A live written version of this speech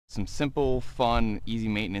Some simple, fun, easy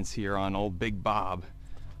maintenance here on old Big Bob.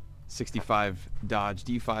 65 Dodge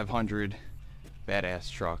D500,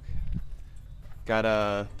 badass truck. Got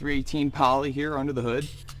a 318 poly here under the hood.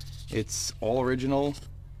 It's all original.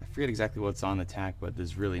 I forget exactly what's on the tach, but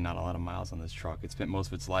there's really not a lot of miles on this truck. It spent most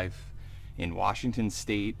of its life in Washington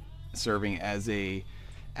State, serving as a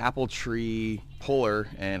apple tree puller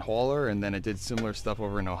and hauler, and then it did similar stuff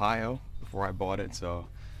over in Ohio before I bought it. So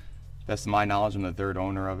best of my knowledge, I'm the third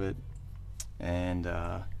owner of it. And you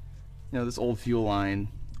know, this old fuel line,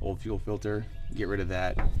 old fuel filter, get rid of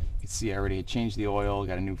that. You can see I already changed the oil,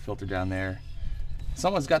 got a new filter down there.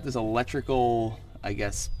 Someone's got this electrical, I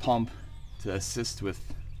guess, pump to assist with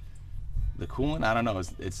the coolant. I don't know,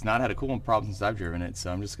 it's not had a coolant problem since I've driven it,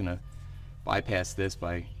 so I'm just gonna bypass this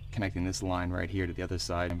by connecting this line right here to the other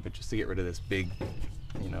side. But just to get rid of this big,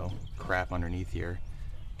 you know, crap underneath here,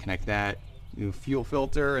 connect that, new fuel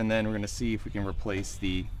filter, and then we're gonna see if we can replace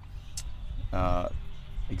the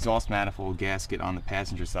exhaust manifold gasket on the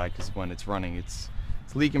passenger side, because when it's running, it's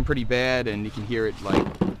leaking pretty bad, and you can hear it like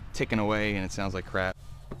ticking away, and it sounds like crap.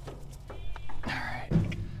 All right.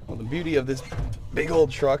 Well, the beauty of this big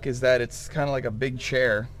old truck is that it's kind of like a big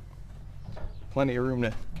chair. Plenty of room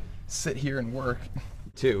to sit here and work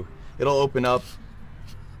too. It'll open up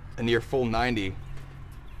a near full 90.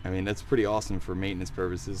 I mean, that's pretty awesome for maintenance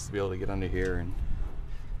purposes, to be able to get under here and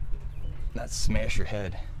not smash your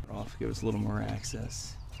head off. Give us a little more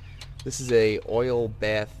access. This is a oil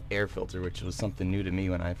bath air filter, which was something new to me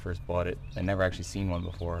when I first bought it. I'd never actually seen one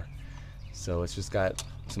before. So it's just got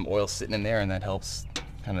some oil sitting in there, and that helps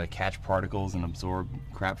kind of catch particles and absorb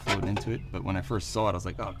crap floating into it. But when I first saw it, I was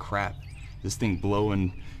like, oh crap, this thing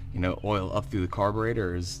blowing, you know, oil up through the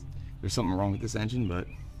carburetor. Is there's something wrong with this engine? But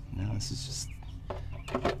no, this is just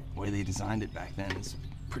the way they designed it back then. It's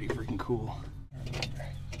pretty freaking cool.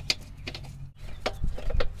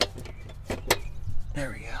 There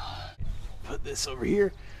we go. Put this over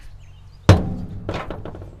here,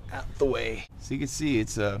 out the way. So you can see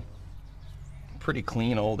it's a pretty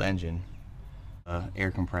clean old engine.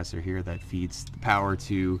 Air compressor here that feeds the power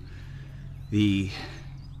to the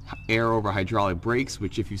air over hydraulic brakes,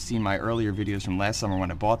 which if you've seen my earlier videos from last summer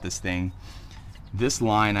when I bought this thing, this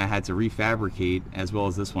line I had to refabricate, as well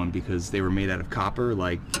as this one, because they were made out of copper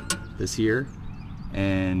like this here.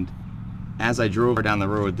 And as I drove down the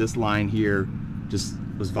road, this line here just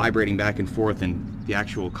was vibrating back and forth, and the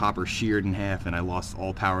actual copper sheared in half, and I lost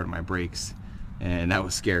all power to my brakes, and that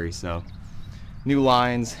was scary. So new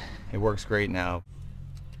lines, it works great now.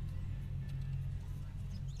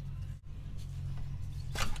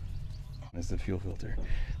 There's the fuel filter.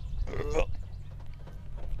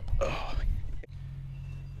 Oh.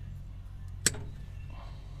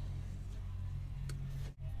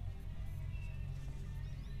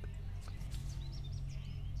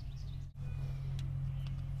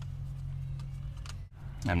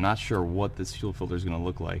 I'm not sure what this fuel filter is going to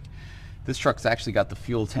look like. This truck's actually got the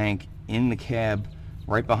fuel tank in the cab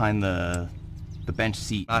right behind the bench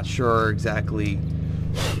seat. Not sure exactly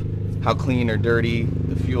how clean or dirty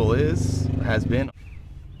the fuel is, or has been.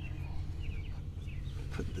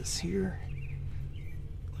 Put this here,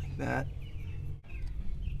 like that.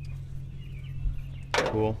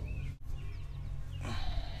 Cool.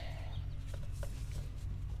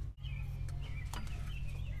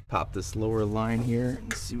 Pop this lower line here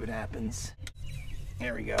and see what happens.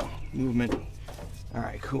 There we go, movement. All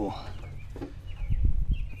right, cool.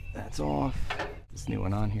 That's off. This new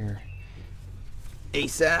one on here.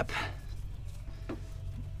 ASAP.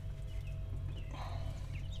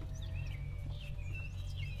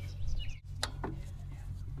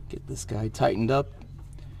 Get this guy tightened up.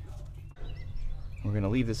 We're gonna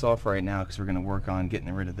leave this off right now because we're gonna work on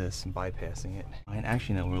getting rid of this and bypassing it. And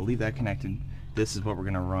actually, no, we'll leave that connected. This is what we're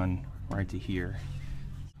gonna run right to here.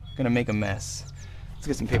 Gonna make a mess. Let's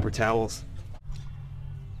get some paper towels.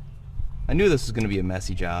 I knew this was gonna be a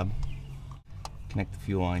messy job. Connect the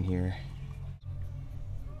fuel line here.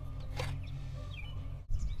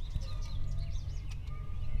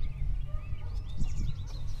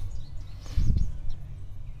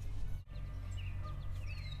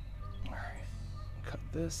 All right, cut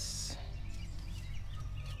this.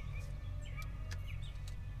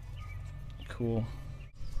 Cool.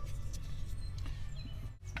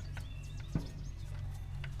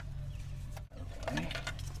 Okay.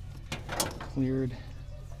 Cleared.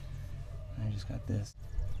 I just got this.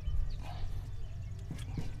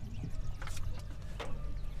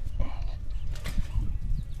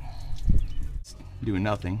 Doing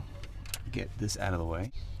nothing. Get this out of the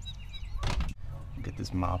way. Get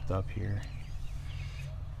this mopped up here.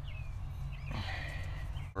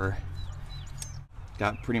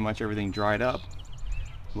 got pretty much everything dried up.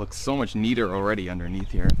 Looks so much neater already underneath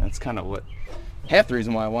here. That's kind of what, half the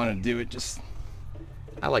reason why I wanted to do it. Just,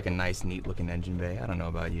 I like a nice, neat looking engine bay. I don't know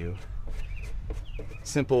about you.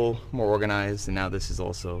 Simple, more organized, and now this is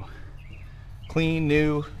also clean,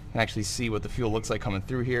 new. You can actually see what the fuel looks like coming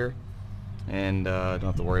through here, and don't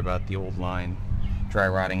have to worry about the old line dry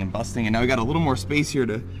rotting and busting. And now we got a little more space here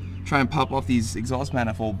to try and pop off these exhaust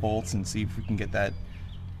manifold bolts and see if we can get that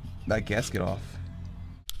gasket off.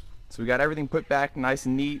 So we got everything put back nice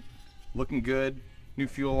and neat, looking good, new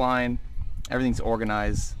fuel line, everything's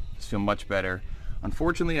organized, just feel much better.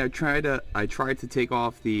 Unfortunately, I tried to take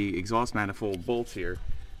off the exhaust manifold bolts here.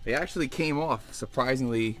 They actually came off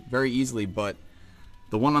surprisingly very easily, but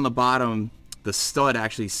the one on the bottom, the stud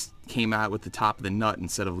actually came out with the top of the nut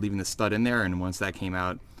instead of leaving the stud in there, and once that came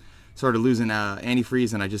out, started losing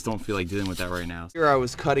antifreeze, and I just don't feel like dealing with that right now. Here I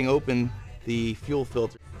was cutting open the fuel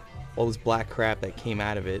filter, all this black crap that came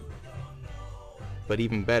out of it, but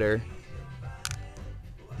even better,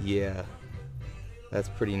 yeah, that's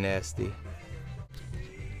pretty nasty.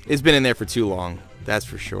 It's been in there for too long, that's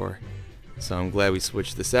for sure. So I'm glad we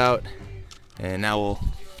switched this out, and now we'll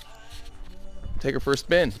take her for a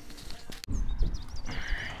spin.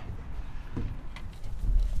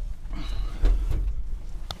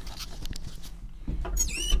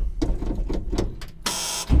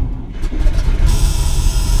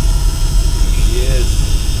 She is.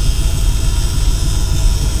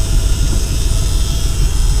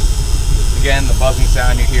 Again, the buzzing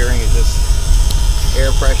sound you're hearing is just air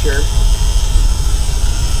pressure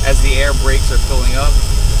as the air brakes are filling up.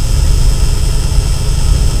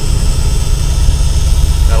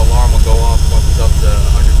 That alarm will go off once it's up to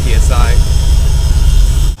 100 psi.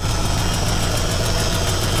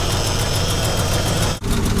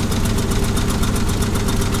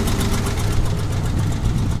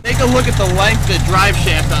 Take a look at the length of the drive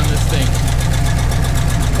shaft on this thing.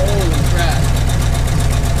 Holy crap.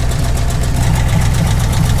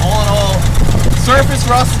 All in all, surface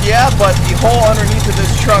rust, yeah, but the whole underneath of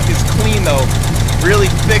this truck is clean though. Really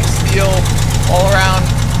thick steel all around.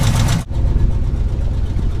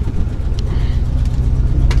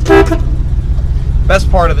 Best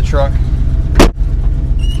part of the truck.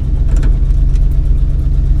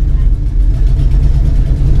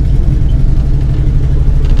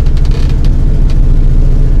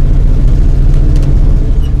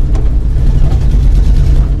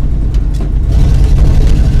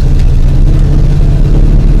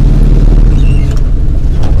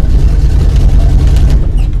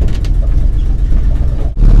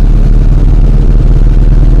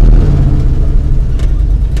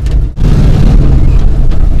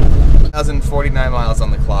 Miles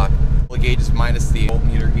on the clock. The gauges minus the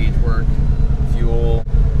voltmeter gauge work, fuel,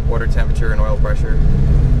 water temperature, and oil pressure.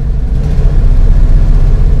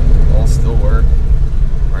 All still work.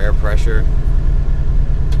 Our air pressure.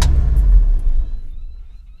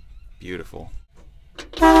 Beautiful.